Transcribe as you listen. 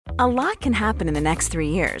A lot can happen in the next 3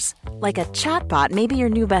 years. Like a chatbot may be your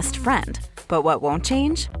new best friend. But what won't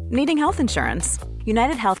change? Needing health insurance.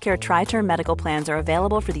 United Healthcare Tri-Term Medical Plans are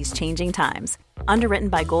available for these changing times. Underwritten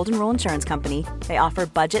by Golden Rule Insurance Company, they offer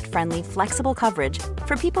budget-friendly, flexible coverage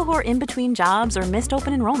for people who are in between jobs or missed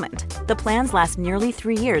open enrollment. The plans last nearly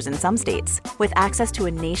 3 years in some states, with access to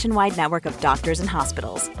a nationwide network of doctors and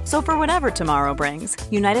hospitals. So for whatever tomorrow brings,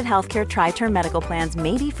 United Healthcare Tri-Term Medical Plans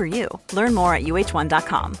may be for you. Learn more at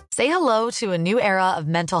uh1.com. Say hello to a new era of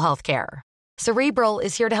mental health care. Cerebral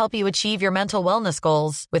is here to help you achieve your mental wellness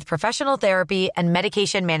goals with professional therapy and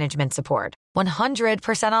medication management support.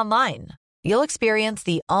 100% online. You'll experience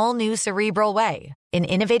the all-new Cerebral Way, an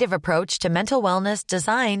innovative approach to mental wellness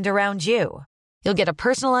designed around you. You'll get a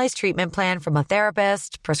personalized treatment plan from a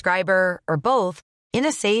therapist, prescriber, or both in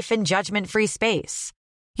a safe and judgment-free space.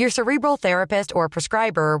 Your Cerebral therapist or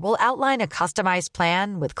prescriber will outline a customized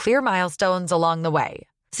plan with clear milestones along the way,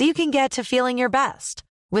 so you can get to feeling your best.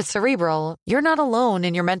 With Cerebral, you're not alone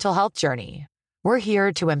in your mental health journey. We're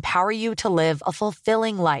here to empower you to live a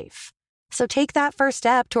fulfilling life. So take that first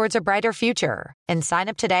step towards a brighter future and sign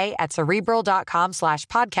up today at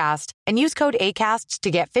Cerebral.com/podcast and use code ACAST to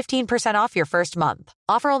get 15% off your first month.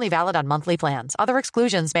 Offer only valid on monthly plans. Other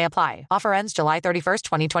exclusions may apply. Offer ends July 31st,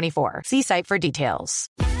 2024. See site for details.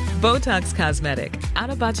 Botox Cosmetic, out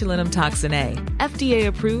of botulinum toxin A, FDA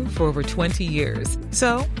approved for over 20 years.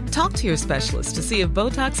 So, talk to your specialist to see if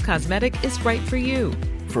Botox Cosmetic is right for you.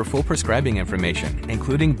 For full prescribing information,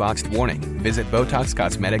 including boxed warning, visit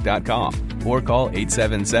BotoxCosmetic.com or call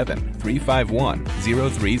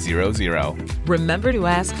 877-351-0300. Remember to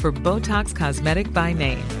ask for Botox Cosmetic by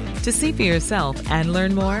name. To see for yourself and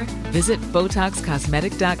learn more, visit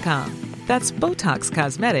BotoxCosmetic.com. That's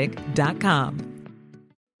BotoxCosmetic.com.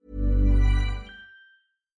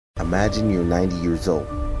 Imagine you're 90 years old,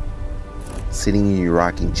 sitting in your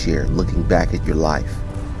rocking chair, looking back at your life.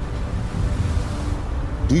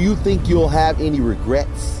 Do you think you'll have any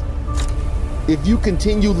regrets? If you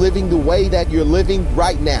continue living the way that you're living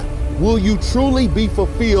right now, will you truly be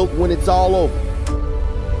fulfilled when it's all over?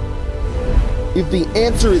 If the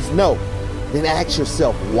answer is no, then ask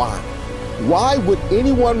yourself why. Why would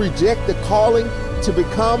anyone reject the calling to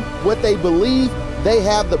become what they believe they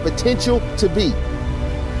have the potential to be?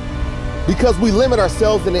 Because we limit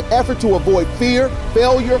ourselves in an effort to avoid fear,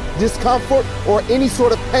 failure, discomfort, or any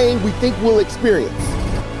sort of pain we think we'll experience.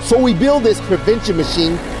 So we build this prevention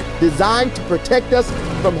machine designed to protect us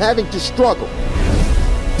from having to struggle.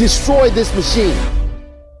 Destroy this machine.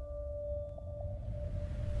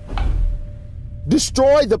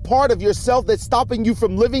 Destroy the part of yourself that's stopping you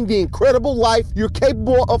from living the incredible life you're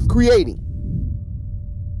capable of creating.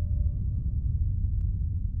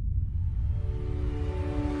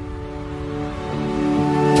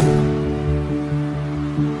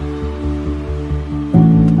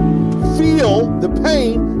 Feel the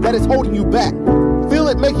pain that is holding you back. Feel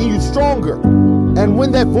it making you stronger. And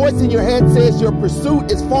when that voice in your head says your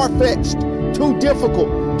pursuit is far-fetched, too difficult,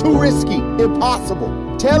 too risky, impossible,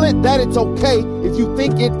 tell it that it's okay if you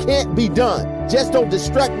think it can't be done. Just don't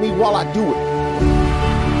distract me while I do it.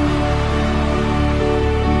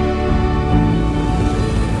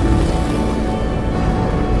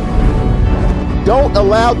 Don't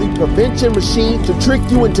allow the prevention machine to trick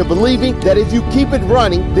you into believing that if you keep it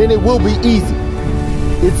running, then it will be easy.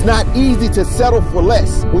 It's not easy to settle for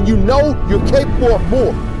less when you know you're capable of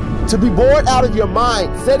more. To be bored out of your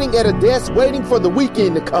mind, sitting at a desk waiting for the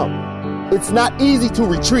weekend to come. It's not easy to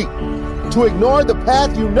retreat, to ignore the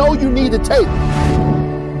path you know you need to take.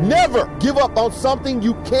 Never give up on something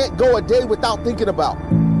you can't go a day without thinking about.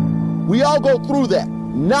 We all go through that.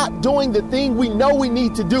 Not doing the thing we know we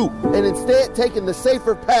need to do, and instead taking the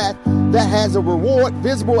safer path that has a reward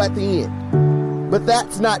visible at the end. But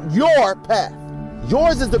that's not your path.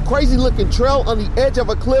 Yours is the crazy looking trail on the edge of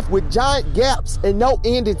a cliff with giant gaps and no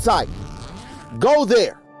end in sight. Go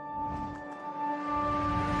there.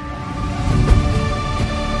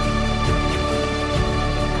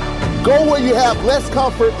 Go where you have less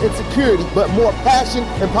comfort and security, but more passion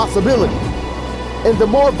and possibility. And the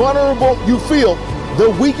more vulnerable you feel, the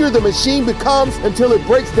weaker the machine becomes until it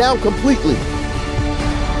breaks down completely.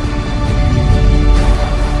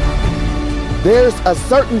 There's a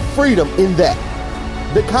certain freedom in that.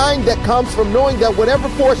 The kind that comes from knowing that whatever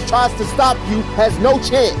force tries to stop you has no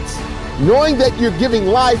chance. Knowing that you're giving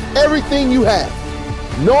life everything you have.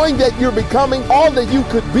 Knowing that you're becoming all that you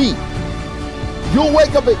could be. You'll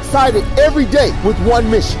wake up excited every day with one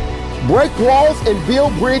mission. Break walls and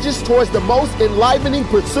build bridges towards the most enlivening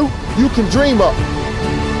pursuit you can dream of.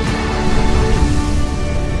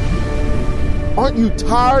 Aren't you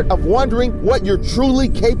tired of wondering what you're truly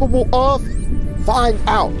capable of? Find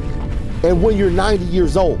out. And when you're 90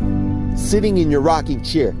 years old, sitting in your rocking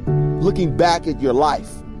chair, looking back at your life,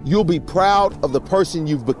 you'll be proud of the person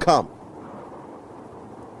you've become.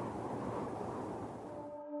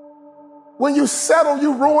 When you settle,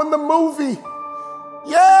 you ruin the movie.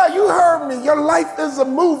 Yeah, you heard me. Your life is a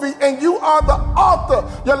movie and you are the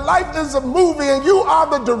author. Your life is a movie and you are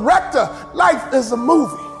the director. Life is a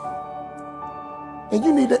movie. And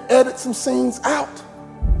you need to edit some scenes out.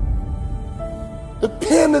 The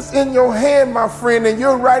pen is in your hand, my friend, and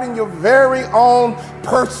you're writing your very own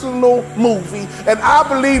personal movie. And I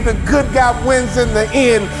believe the good guy wins in the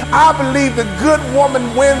end. I believe the good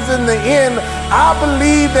woman wins in the end. I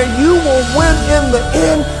believe that you will win in the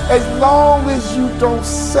end as long as you don't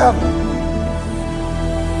settle.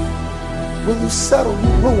 When you settle, you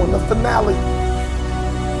ruin the finale.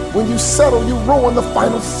 When you settle, you ruin the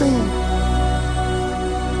final scene.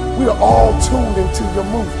 We are all tuned into your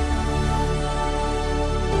movie.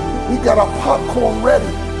 We got our popcorn ready,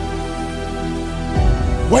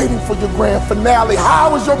 waiting for your grand finale.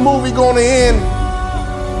 How is your movie going to end?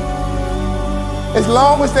 As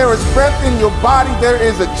long as there is breath in your body, there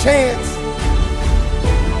is a chance.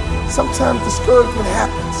 Sometimes discouragement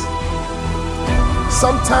happens.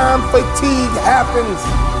 Sometimes fatigue happens.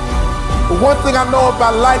 But one thing I know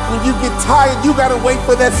about life, when you get tired, you gotta wait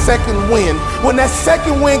for that second wind. When that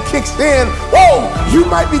second wind kicks in, whoa, you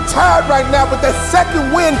might be tired right now, but that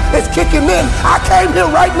second wind is kicking in. I came here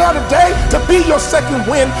right now today to be your second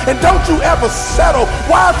wind, and don't you ever settle.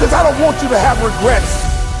 Why? Because I don't want you to have regrets.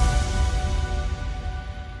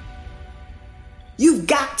 You've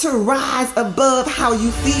got to rise above how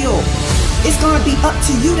you feel. It's gonna be up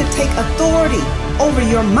to you to take authority over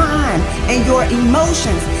your mind and your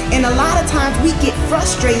emotions. And a lot of times we get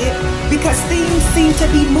frustrated because things seem to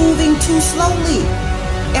be moving too slowly.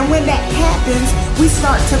 And when that happens, we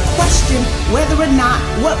start to question whether or not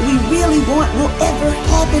what we really want will ever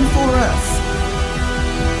happen for us.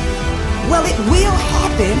 Well, it will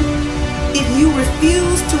happen if you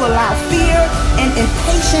refuse to allow fear and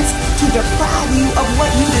impatience to deprive you of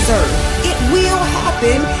what you deserve. It will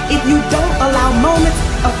happen if you don't allow moments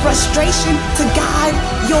of frustration to guide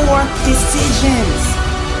your decisions.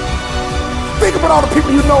 Think about all the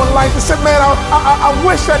people you know in life that said, man, I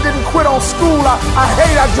wish I didn't quit on school. I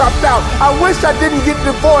hate I dropped out. I wish I didn't get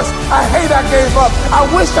divorced. I hate I gave up. I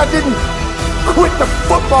wish I didn't quit the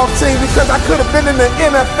football team because I could have been in the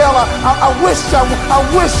NFL. I wish I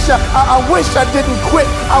didn't quit.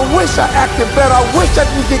 I wish I acted better. I wish I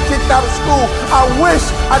didn't get kicked out of school. I wish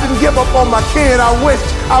I didn't give up on my kid. I wish.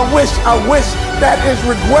 That is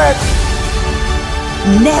regret.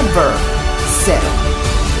 Never settle.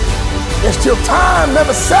 There's still time.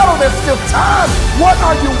 Never settle. There's still time. What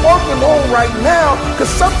are you working on right now? Because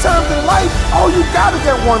sometimes in life, all you got is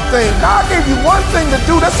that one thing. God gave you one thing to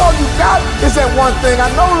do. That's all you got is that one thing. I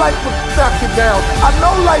know life will knock you down. I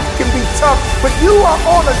know life can be tough, but you are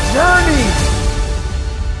on a journey.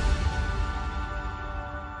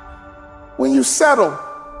 When you settle,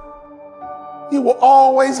 you will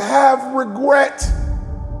always have regret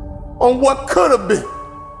on what could have been,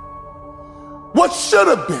 what should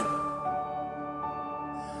have been.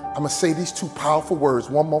 I'm going to say these two powerful words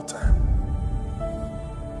one more time.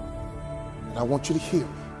 And I want you to hear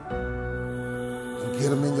me and get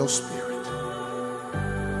them in your spirit.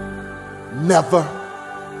 Never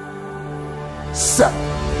settle.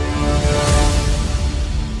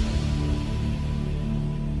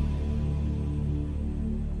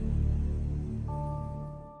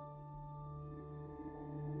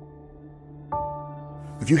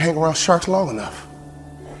 If you hang around sharks long enough,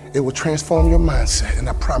 it will transform your mindset, and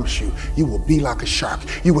I promise you, you will be like a shark.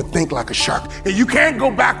 You will think like a shark, and you can't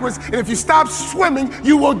go backwards, and if you stop swimming,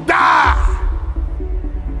 you will die.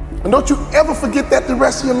 And don't you ever forget that the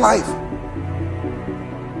rest of your life.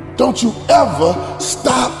 Don't you ever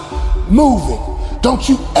stop moving. Don't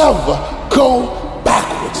you ever go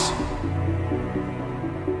backwards.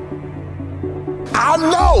 I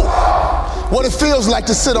know what it feels like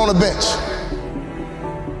to sit on a bench.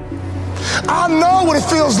 I know what it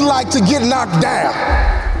feels like to get knocked down.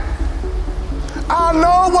 I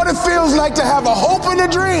know what it feels like to have a hope and a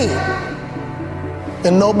dream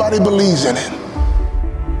and nobody believes in it.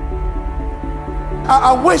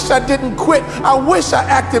 I wish I didn't quit. I wish I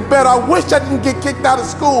acted better. I wish I didn't get kicked out of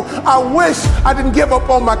school. I wish I didn't give up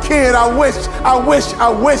on my kid. I wish.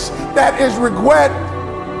 That is regret.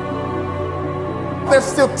 there's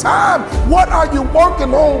still time. What are you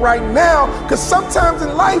working on right now? Because sometimes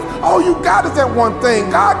in life, all you got is that one thing.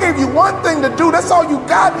 God gave you one thing to do. That's all you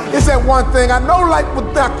got is that one thing. I know life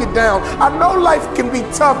will knock you down. I know life can be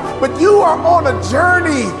tough, but you are on a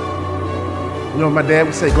journey. You know, my dad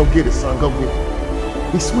would say, go get it, son, go get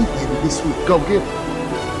it. Be sweet, baby, be sweet. Go get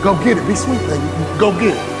it. Go get it, be sweet, baby. Go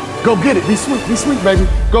get it. Go get it, be sweet, baby.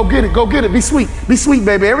 Go get it, be sweet,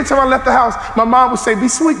 baby. Every time I left the house, my mom would say, be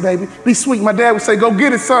sweet, baby, be sweet. My dad would say, go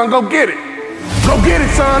get it, son, go get it. Go get it,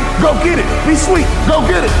 son, go get it, be sweet, go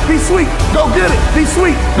get it, be sweet, go get it, be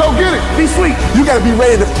sweet, go get it, be sweet. You gotta be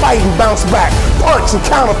ready to fight and bounce back, punch and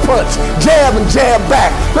counter punch, jab and jab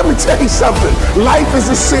back. Let me tell you something, life is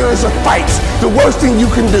a series of fights. The worst thing you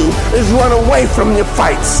can do is run away from your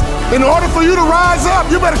fights. In order for you to rise up,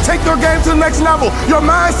 you better take your game to the next level. Your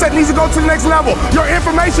mindset needs to go to the next level. Your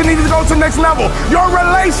information needs to go to the next level. Your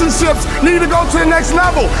relationships need to go to the next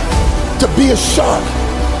level. To be a shark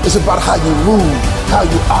is about how you move, how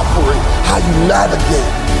you operate, how you navigate.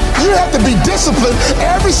 You have to be disciplined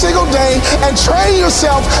every single day and train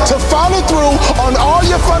yourself to follow through on all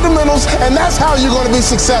your fundamentals, and that's how you're going to be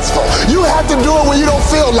successful. You have to do it when you don't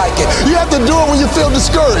feel like it. You have to do it when you feel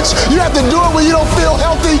discouraged. You have to do it when you don't feel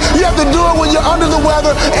healthy. You have to do it when you're under the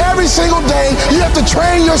weather. Every single day, you have to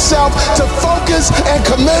train yourself to focus and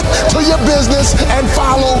commit to your business and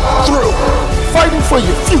follow through. Fighting for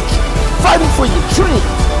your future, fighting for your dreams,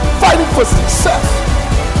 fighting for success.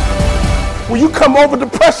 When you come over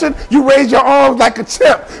depression, you raise your arms like a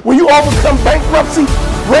champ. When you overcome bankruptcy,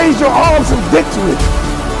 raise your arms in victory.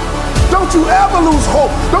 Don't you ever lose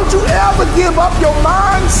hope. Don't you ever give up your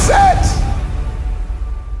mindset.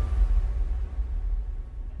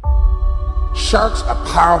 Sharks are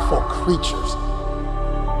powerful creatures.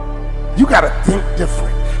 You gotta think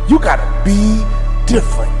different. You gotta be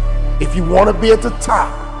different if you wanna be at the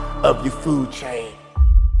top of your food chain.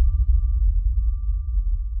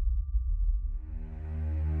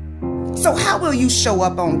 So how will you show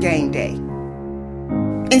up on game day?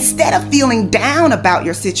 Instead of feeling down about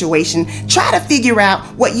your situation, try to figure out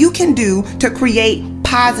what you can do to create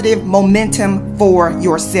positive momentum for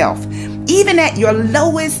yourself. Even at your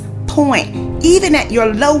lowest point, even at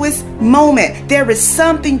your lowest moment, there is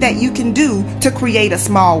something that you can do to create a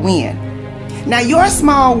small win. Now, your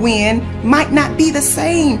small win might not be the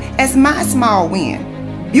same as my small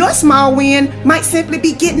win. Your small win might simply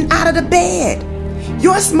be getting out of the bed.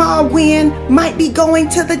 Your small win might be going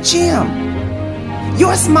to the gym.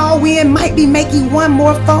 Your small win might be making one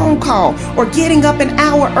more phone call or getting up an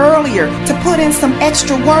hour earlier to put in some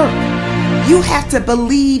extra work. You have to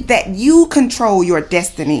believe that you control your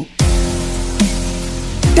destiny.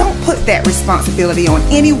 Don't put that responsibility on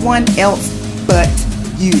anyone else but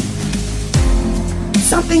you.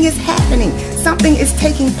 Something is happening. Something is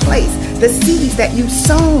taking place. The seeds that you've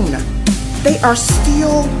sown, they are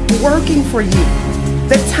still working for you.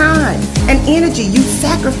 The time and energy you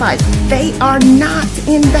sacrifice, they are not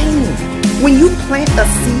in vain. When you plant a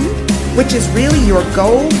seed, which is really your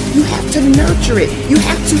goal, you have to nurture it. You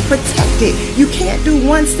have to protect it. You can't do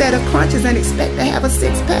one set of crunches and expect to have a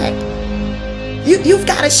six-pack. You've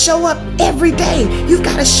got to show up every day. You've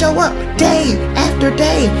got to show up day after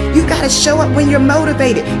day. You've got to show up when you're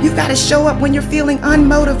motivated. You've got to show up when you're feeling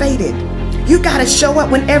unmotivated. You've got to show up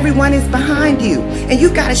when everyone is behind you. And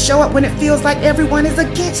you've got to show up when it feels like everyone is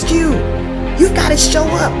against you. You've got to show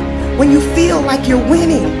up when you feel like you're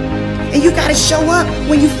winning. And you've got to show up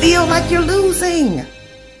when you feel like you're losing.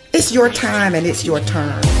 It's your time and it's your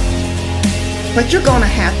turn. But you're going to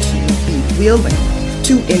have to be willing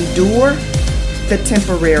to endure the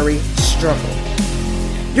temporary struggle.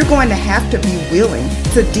 You're going to have to be willing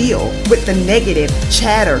to deal with the negative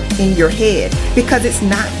chatter in your head because it's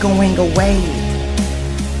not going away.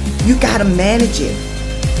 You got to manage it.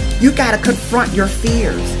 You got to confront your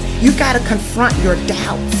fears. You got to confront your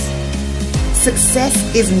doubts.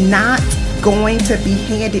 Success is not going to be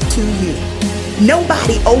handed to you.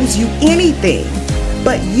 Nobody owes you anything,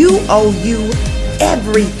 but you owe you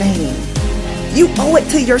everything. You owe it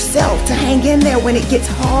to yourself to hang in there when it gets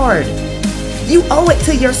hard. You owe it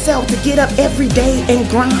to yourself to get up every day and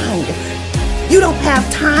grind. You don't have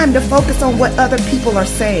time to focus on what other people are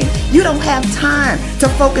saying. You don't have time to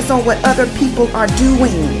focus on what other people are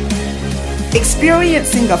doing.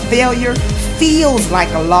 Experiencing a failure feels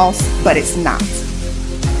like a loss, but it's not.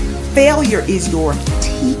 Failure is your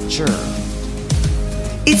teacher.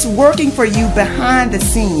 It's working for you behind the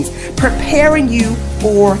scenes, preparing you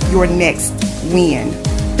for your next win.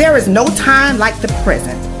 There is no time like the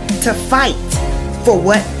present to fight for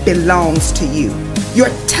what belongs to you. Your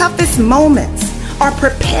toughest moments are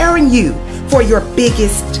preparing you for your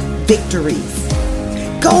biggest victories.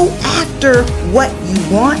 Go after what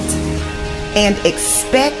you want and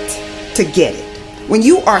expect to get it. When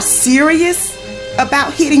you are serious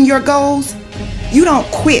about hitting your goals, you don't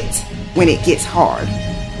quit when it gets hard.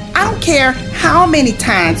 I don't care how many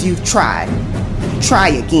times you've tried. Try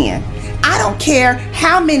again. I don't care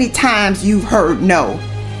how many times you've heard no.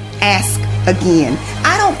 Ask again.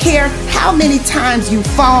 I don't care how many times you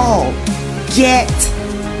fall. Get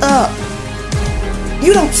up.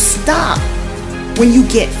 You don't stop when you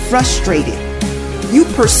get frustrated. You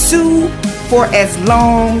pursue for as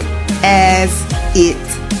long as it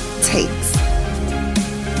takes.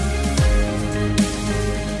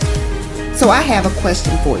 So I have a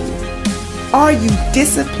question for you. Are you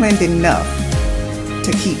disciplined enough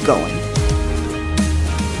to keep going?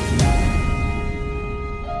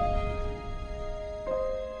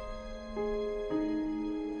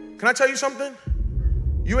 Can I tell you something?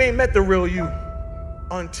 You ain't met the real you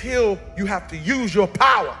until you have to use your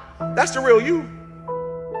power. That's the real you.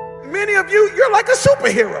 Many of you, you're like a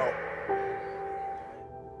superhero.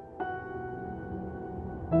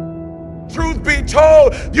 Truth be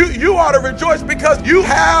told, you ought to rejoice because you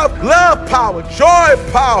have love power, joy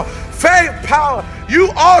power, faith power.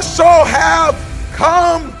 You also have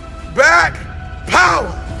comeback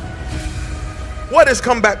power. What is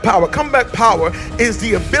comeback power? Comeback power is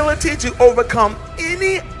the ability to overcome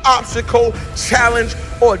any obstacle, challenge,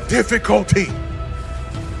 or difficulty.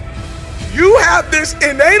 You have this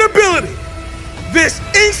innate ability, this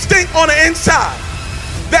instinct on the inside,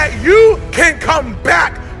 that you can come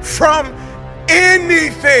back from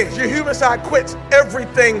anything. Your human side quits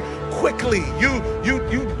everything quickly.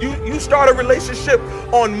 You start a relationship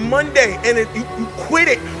on Monday and you quit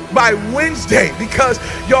it by Wednesday because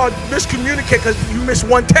y'all miscommunicate because you miss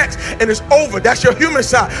one text and it's over. That's your human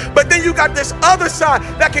side. But then you got this other side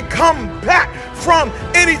that can come back from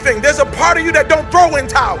anything. There's a part of you that don't throw in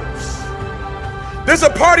towels. There's a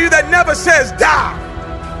part of you that never says die.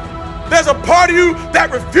 There's a part of you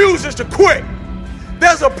that refuses to quit.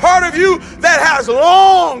 There's a part of you that has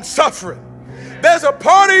long suffering. There's a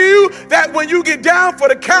part of you that when you get down for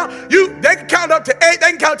the count, they can count up to 8, they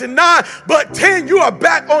can count to 9, but 10, you are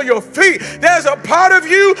back on your feet. There's a part of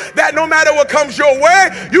you that no matter what comes your way,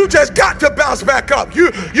 you just got to bounce back up.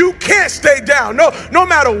 You can't stay down. No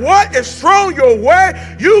matter what is thrown your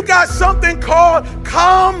way, you got something called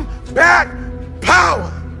comeback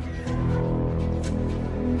power.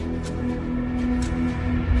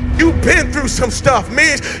 You've been through some stuff.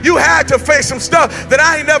 Means you had to face some stuff that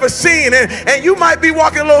I ain't never seen. And you might be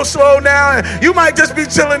walking a little slow now, and you might just be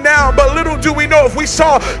chilling now. But little do we know, if we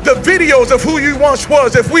saw the videos of who you once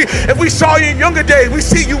was, if we saw you in younger days, we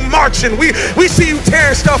see you marching. We see you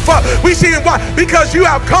tearing stuff up. We see it. Why? Because you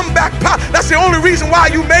have come back power. That's the only reason why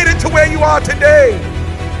you made it to where you are today.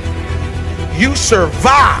 You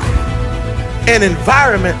survive in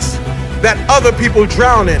environments that other people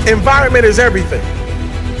drown in. Environment is everything.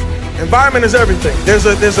 Environment is everything. There's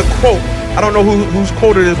a quote. I don't know whose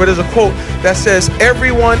quote it is, but there's a quote that says,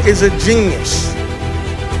 everyone is a genius.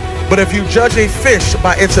 But if you judge a fish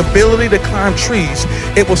by its ability to climb trees,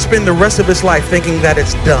 it will spend the rest of its life thinking that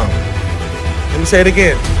it's dumb. Let me say it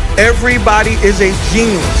again. Everybody is a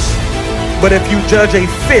genius. But if you judge a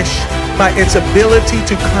fish by its ability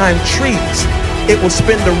to climb trees, it will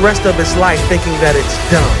spend the rest of its life thinking that it's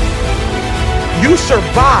dumb. You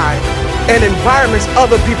survive in environments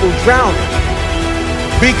other people drown in,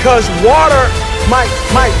 because water might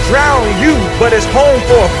drown you, but it's home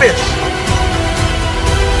for a fish.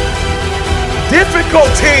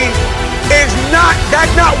 Difficulty is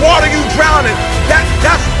that's not water you drown in.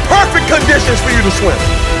 That's perfect conditions for you to swim.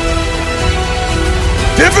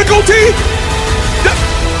 Difficulty?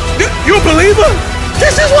 You a believer?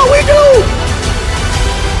 This is what we do.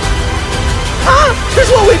 Huh? This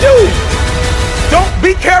is what we do. Don't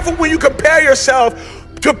be careful when you compare yourself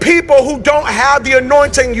to people who don't have the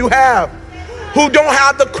anointing you have, who don't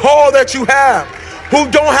have the call that you have,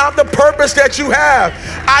 who don't have the purpose that you have.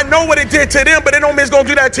 I know what it did to them, but it don't mean it's gonna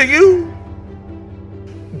do that to you.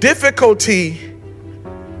 Difficulty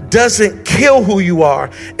doesn't kill who you are.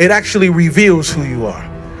 It actually reveals who you are.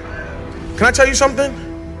 Can I tell you something?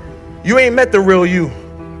 You ain't met the real you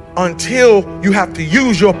until you have to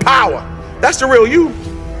use your power. That's the real you.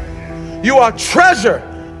 You are treasure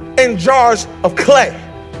in jars of clay.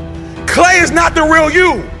 Clay is not the real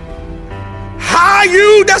you. High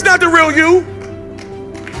you, that's not the real you.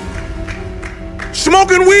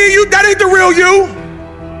 Smoking weed, that ain't the real you.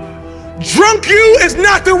 Drunk you is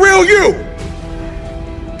not the real you.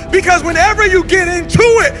 Because whenever you get into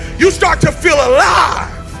it, you start to feel alive.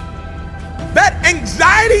 That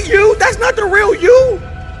anxiety you, that's not the real you.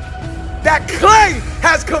 that clay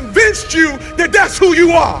has convinced you that that's who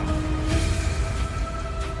you are.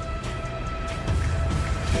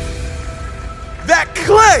 That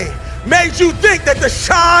clay made you think that the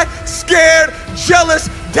shy, scared, jealous,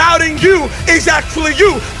 doubting you is actually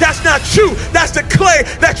you. That's not you. That's the clay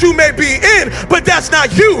that you may be in, but that's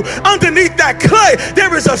not you. Underneath that clay,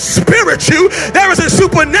 there is a spirit you. There is a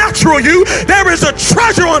supernatural you. There is a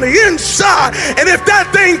treasure on the inside. And if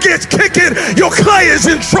that thing gets kicking, your clay is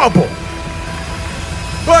in trouble.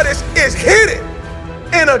 But it's hidden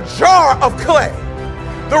in a jar of clay.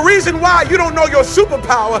 The reason why you don't know your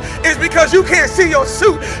superpower is because you can't see your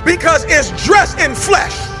suit, because it's dressed in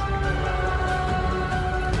flesh.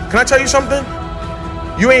 Can I tell you something?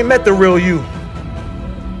 You ain't met the real you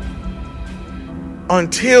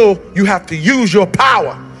until you have to use your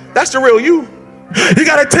power. That's the real you. You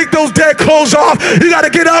gotta take those dead clothes off. You gotta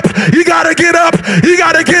get up. You gotta get up. You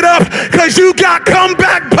gotta get up, because you got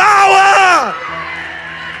comeback power.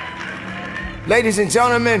 Ladies and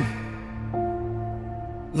gentlemen,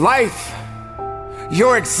 life,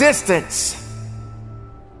 your existence,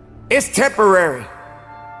 is temporary.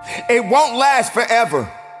 It won't last forever.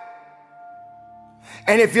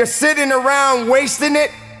 And if you're sitting around wasting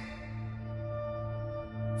it,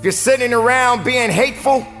 if you're sitting around being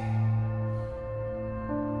hateful,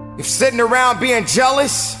 if you're sitting around being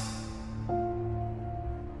jealous,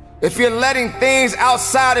 if you're letting things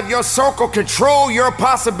outside of your circle control your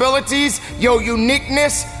possibilities, your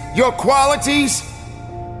uniqueness, your qualities,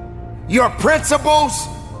 your principles,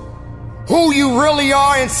 who you really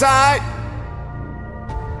are inside,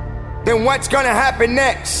 then what's gonna happen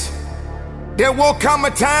next? There will come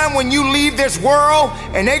a time when you leave this world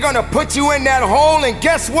and they're gonna put you in that hole, and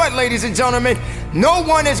guess what, ladies and gentlemen? No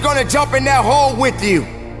one is gonna jump in that hole with you.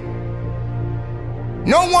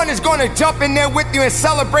 No one is gonna jump in there with you and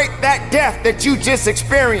celebrate that death that you just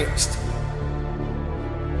experienced.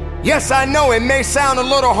 Yes, I know it may sound a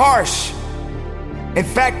little harsh. In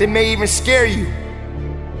fact, it may even scare you.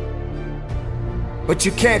 But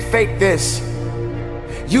you can't fake this.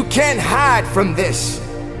 You can't hide from this.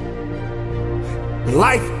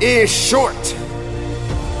 Life is short.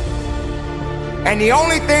 And the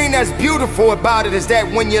only thing that's beautiful about it is that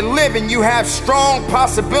when you're living, you have strong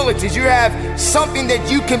possibilities. You have something that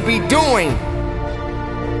you can be doing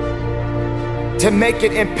to make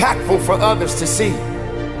it impactful for others to see.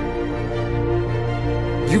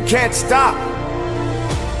 You can't stop.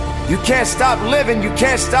 You can't stop living. You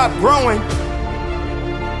can't stop growing.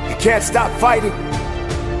 You can't stop fighting.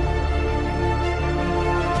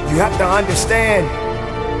 You have to understand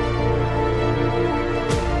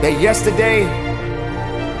that yesterday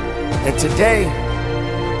and today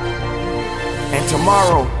and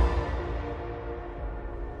tomorrow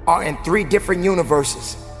are in 3 different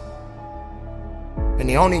universes. And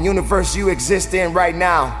the only universe you exist in right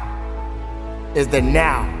now is the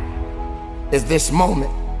now, is this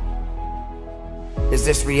moment, is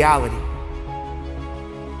this reality.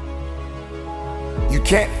 You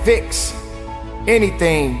can't fix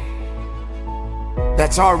anything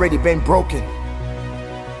that's already been broken.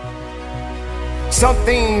 Some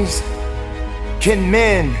things can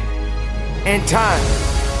mend in time,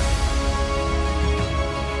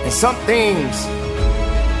 and some things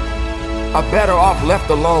are better off left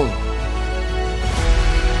alone.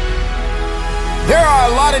 There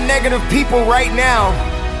are a lot of negative people right now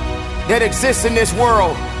that exist in this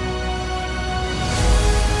world.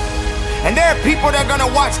 And there are people that are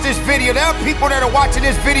gonna watch this video. There are people that are watching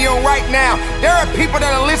this video right now. There are people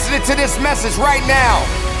that are listening to this message right now.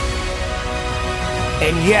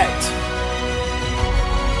 And yet,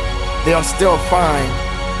 they'll still find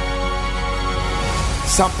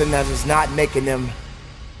something that is not making them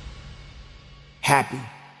happy.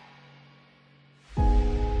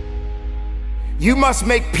 You must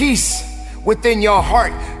make peace within your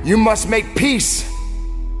heart. You must make peace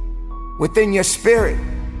within your spirit.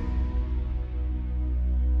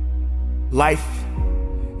 Life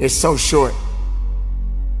is so short.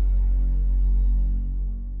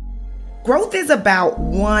 Growth is about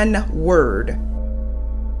one word: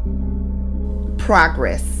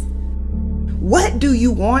 progress. What do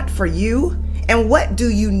you want for you, and what do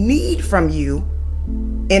you need from you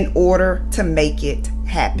in order to make it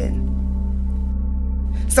happen?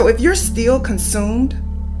 So if you're still consumed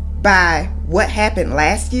by what happened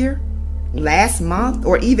last year, last month,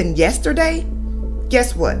 or even yesterday,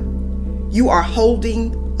 guess what? You are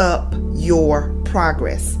holding up your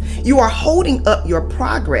progress. You are holding up your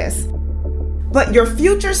progress, but your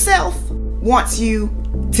future self wants you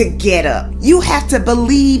to get up. You have to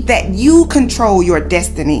believe that you control your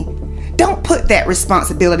destiny. Don't put that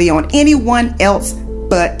responsibility on anyone else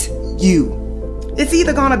but you. It's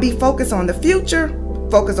either going to be focused on the future,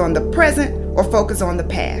 focus on the present, or focus on the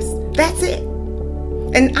past. That's it.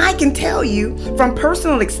 And I can tell you from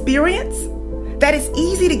personal experience that it's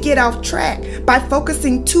easy to get off track by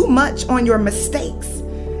focusing too much on your mistakes,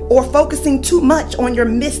 or focusing too much on your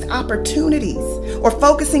missed opportunities, or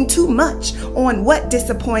focusing too much on what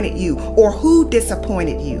disappointed you or who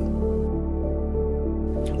disappointed you.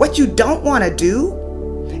 What you don't want to do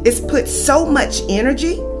is put so much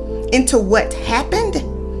energy into what happened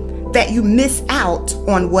that you miss out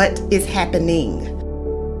on what is happening.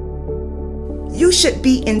 You should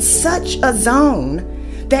be in such a zone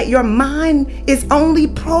that your mind is only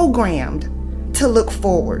programmed to look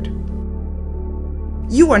forward.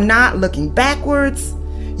 You are not looking backwards.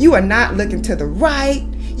 You are not looking to the right.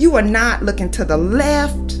 You are not looking to the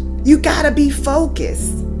left. You gotta be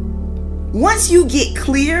focused. Once you get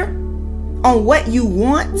clear on what you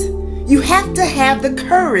want, you have to have the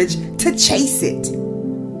courage to chase it.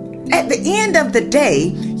 At the end of the day,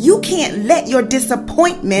 you can't let your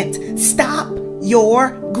disappointment stop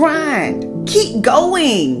your grind. Keep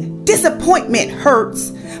going. Disappointment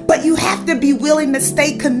hurts, but you have to be willing to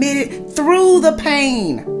stay committed through the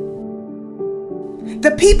pain.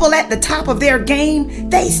 The people at the top of their game,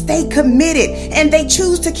 they stay committed and they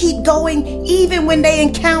choose to keep going even when they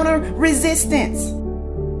encounter resistance.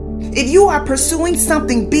 If you are pursuing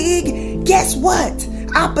something big, guess what?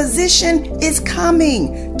 Opposition is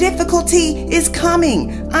coming. Difficulty is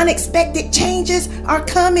coming. Unexpected changes are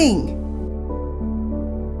coming.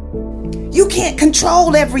 You can't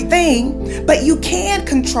control everything, but you can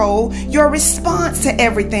control your response to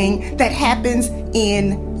everything that happens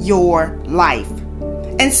in your life.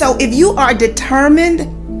 And so if you are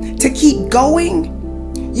determined to keep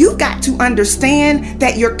going, you've got to understand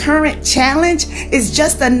that your current challenge is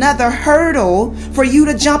just another hurdle for you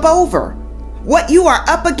to jump over. What you are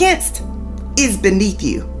up against is beneath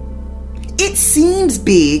you. It seems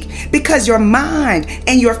big because your mind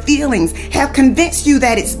and your feelings have convinced you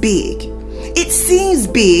that it's big. It seems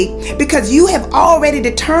big because you have already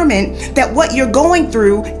determined that what you're going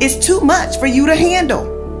through is too much for you to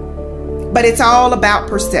handle. But it's all about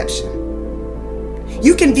perception.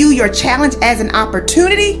 You can view your challenge as an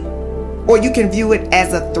opportunity, or you can view it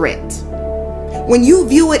as a threat. When you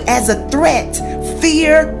view it as a threat,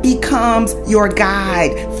 fear becomes your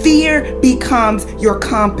guide. Fear becomes your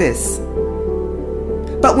compass.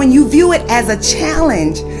 But when you view it as a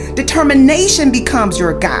challenge, determination becomes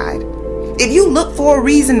your guide. If you look for a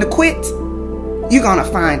reason to quit, you're going to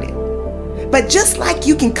find it. But just like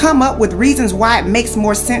you can come up with reasons why it makes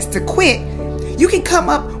more sense to quit, you can come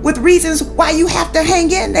up with reasons why you have to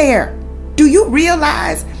hang in there. Do you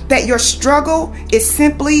realize that your struggle is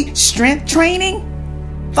simply strength training?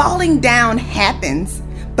 Falling down happens,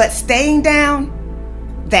 but staying down,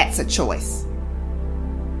 that's a choice.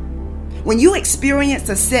 When you experience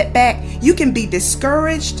a setback, you can be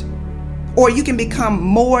discouraged, or you can become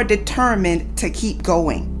more determined to keep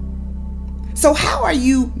going. So how are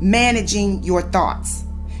you managing your thoughts?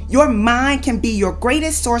 Your mind can be your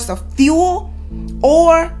greatest source of fuel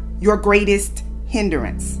or your greatest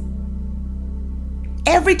hindrance.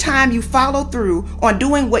 Every time you follow through on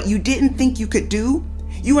doing what you didn't think you could do,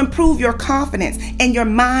 you improve your confidence and your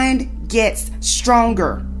mind gets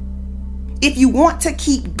stronger. If you want to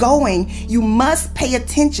keep going, you must pay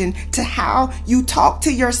attention to how you talk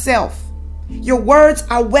to yourself. Your words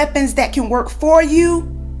are weapons that can work for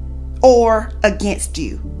you or against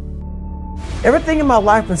you. Everything in my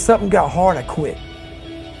life, when something got hard, I quit.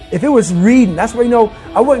 If it was reading, that's where,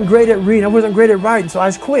 I wasn't great at reading. I wasn't great at writing, so I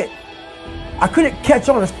just quit. I couldn't catch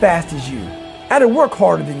on as fast as you. I had to work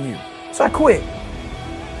harder than you, so I quit.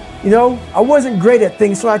 I wasn't great at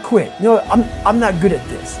things, so I quit. I'm not good at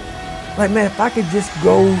this. Like, man, if I could just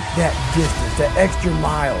go that distance, that extra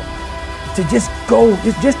mile, to just go,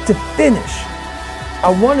 just to finish.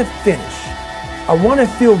 I want to finish. I want to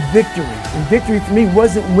feel victory. And victory for me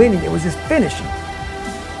wasn't winning, it was just finishing.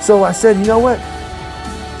 So I said, you know what?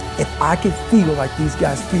 If I could feel like these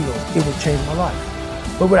guys feel, it would change my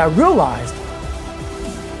life. But what I realized,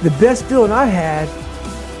 the best feeling I had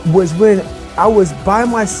was when I was by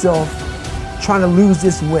myself trying to lose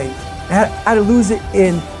this weight. I had to lose it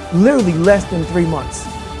in literally less than 3 months.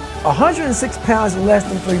 106 pounds in less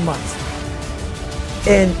than 3 months.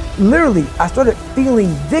 And literally, I started feeling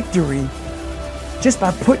victory just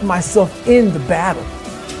by putting myself in the battle.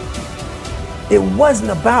 It wasn't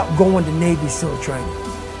about going to Navy SEAL training.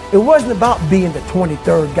 It wasn't about being the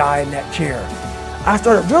 23rd guy in that chair. I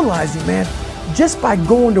started realizing, man, just by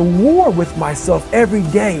going to war with myself every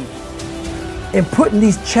day, and putting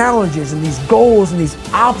these challenges and these goals and these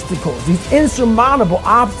obstacles, these insurmountable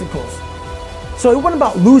obstacles. So it wasn't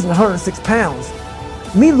about losing 106 pounds.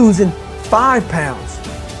 Me losing 5 pounds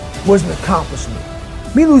was an accomplishment.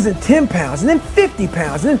 Me losing 10 pounds and then 50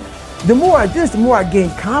 pounds. And then the more I did this, the more I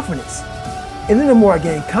gained confidence. And then the more I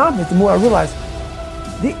gained confidence, the more I realized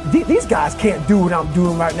these guys can't do what I'm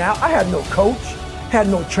doing right now. I had no coach, had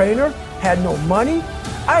no trainer, had no money.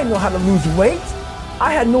 I didn't know how to lose weight.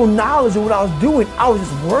 I had no knowledge of what I was doing. I was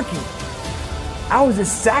just working. I was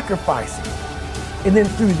just sacrificing. And then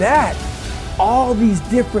through that, all these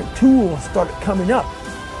different tools started coming up.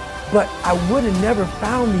 But I would have never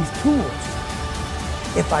found these tools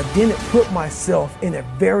if I didn't put myself in a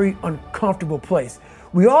very uncomfortable place.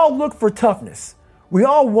 We all look for toughness. We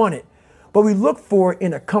all want it, but we look for it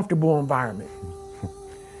in a comfortable environment.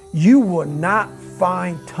 You will not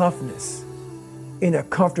find toughness in a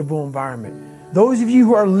comfortable environment. Those of you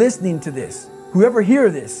who are listening to this, whoever hear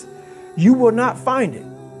this, you will not find it.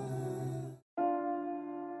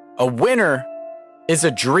 A winner is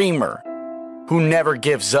a dreamer who never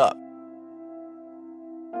gives up.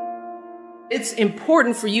 It's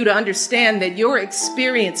important for you to understand that your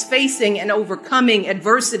experience facing and overcoming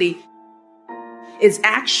adversity is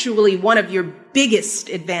actually one of your biggest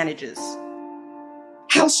advantages.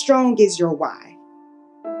 How strong is your why?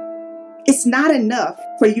 It's not enough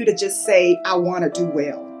for you to just say, I want to do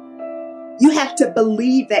well. You have to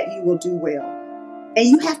believe that you will do well, and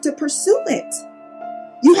you have to pursue it.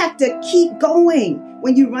 You have to keep going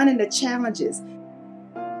when you run into challenges.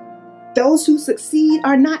 Those who succeed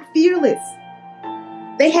are not fearless.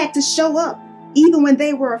 They had to show up even when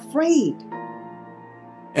they were afraid.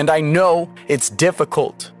 And I know it's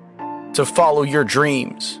difficult to follow your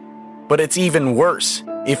dreams, but it's even worse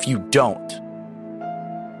if you don't.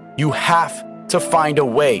 You have to find a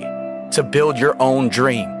way to build your own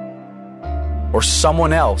dream, or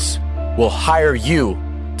someone else will hire you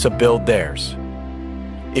to build theirs.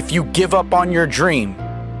 If you give up on your dream,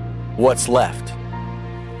 what's left?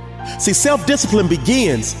 See, self-discipline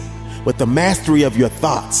begins with the mastery of your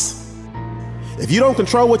thoughts. If you don't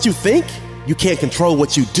control what you think, you can't control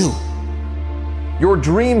what you do. Your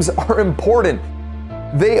dreams are important.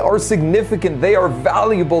 They are significant. They are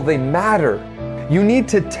valuable. They matter. You need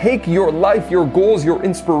to take your life, your goals, your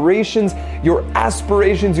inspirations, your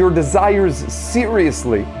aspirations, your desires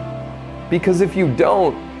seriously. Because if you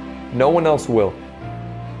don't, no one else will.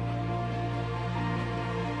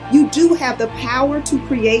 You do have the power to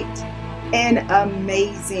create an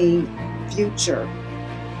amazing future.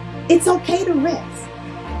 It's okay to rest.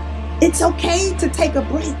 It's okay to take a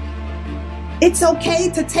break. It's okay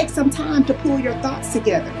to take some time to pull your thoughts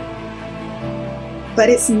together. But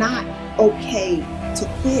it's not okay to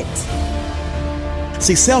quit.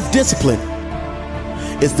 See, self-discipline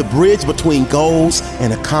is the bridge between goals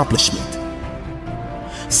and accomplishment.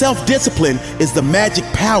 Self-discipline is the magic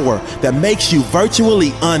power that makes you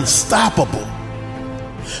virtually unstoppable.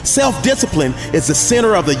 Self-discipline is the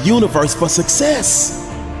center of the universe for success.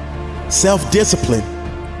 Self-discipline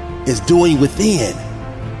is doing within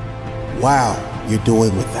while you're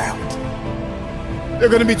doing without. There are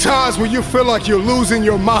going to be times when you feel like you're losing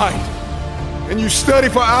your mind, and you study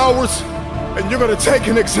for hours, and you're going to take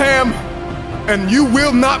an exam, and you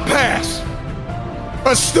will not pass.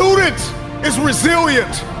 A student is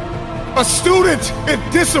resilient. A student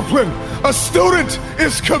is disciplined. A student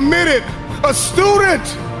is committed. A student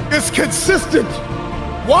is consistent.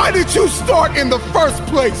 Why did you start in the first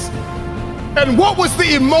place? And what was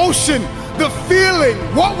the emotion, the feeling?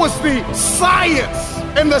 What was the science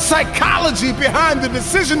and the psychology behind the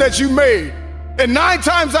decision that you made? And 9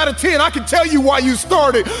 times out of 10, I can tell you why you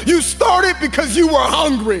started. You started because you were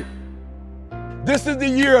hungry. This is the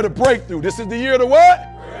year of the breakthrough. This is the year of the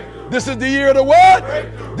what? Breakthrough. This is the year of the what?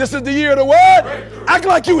 Breakthrough. This is the year of the what? Breakthrough. Act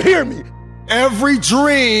like you hear me. Every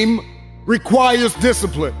dream requires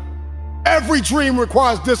discipline. Every dream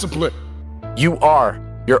requires discipline. You are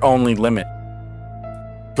your only limit.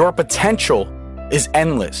 Your potential is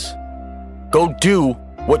endless. Go do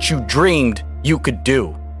what you dreamed you could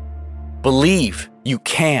do. Believe you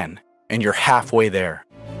can, and you're halfway there.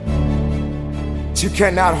 You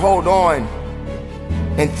cannot hold on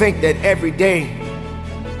and think that every day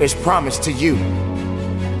is promised to you.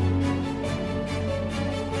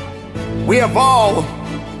 We have all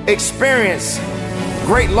experienced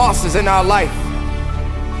great losses in our life.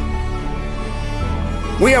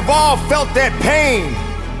 We have all felt that pain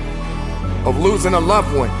of losing a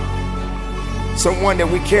loved one, someone that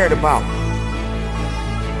we cared about.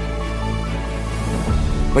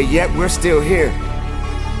 But yet we're still here.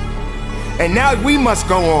 And now we must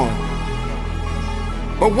go on.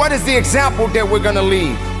 But what is the example that we're gonna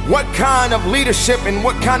leave? What kind of leadership and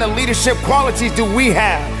what kind of leadership qualities do we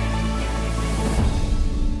have?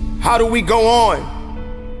 How do we go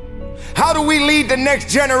on? How do we lead the next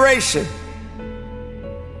generation?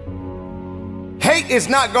 Hate is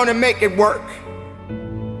not gonna make it work.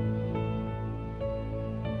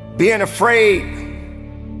 Being afraid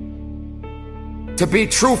to be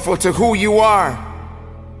truthful to who you are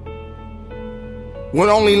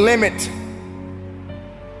will only limit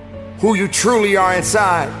who you truly are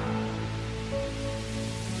inside.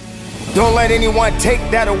 Don't let anyone take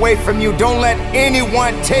that away from you. Don't let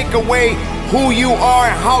anyone take away who you are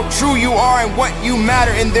and how true you are and what you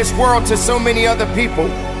matter in this world to so many other people.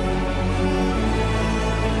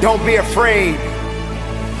 Don't be afraid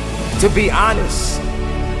to be honest.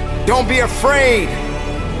 Don't be afraid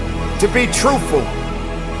to be truthful.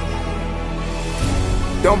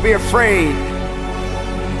 Don't be afraid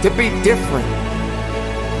to be different.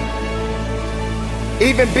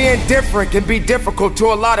 Even being different can be difficult to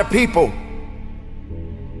a lot of people.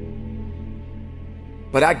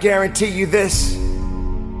 But I guarantee you this,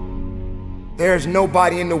 there's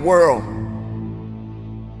nobody in the world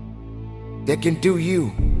that can do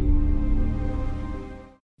you.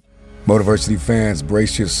 Motiversity fans,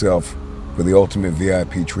 brace yourself for the ultimate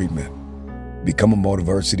VIP treatment. Become a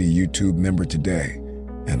Motiversity YouTube member today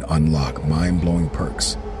and unlock mind-blowing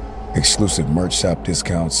perks, exclusive merch shop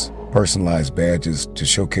discounts, personalized badges to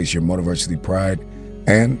showcase your Motiversity pride,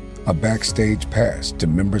 and a backstage pass to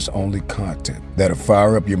members-only content that'll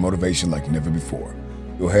fire up your motivation like never before.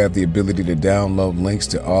 You'll have the ability to download links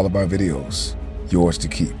to all of our videos, yours to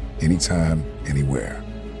keep, anytime, anywhere.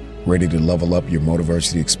 Ready to level up your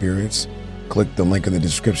Motiversity experience? Click the link in the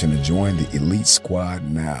description to join the Elite Squad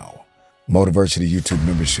now. Motiversity YouTube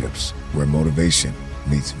memberships, where motivation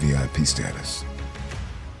meets VIP status.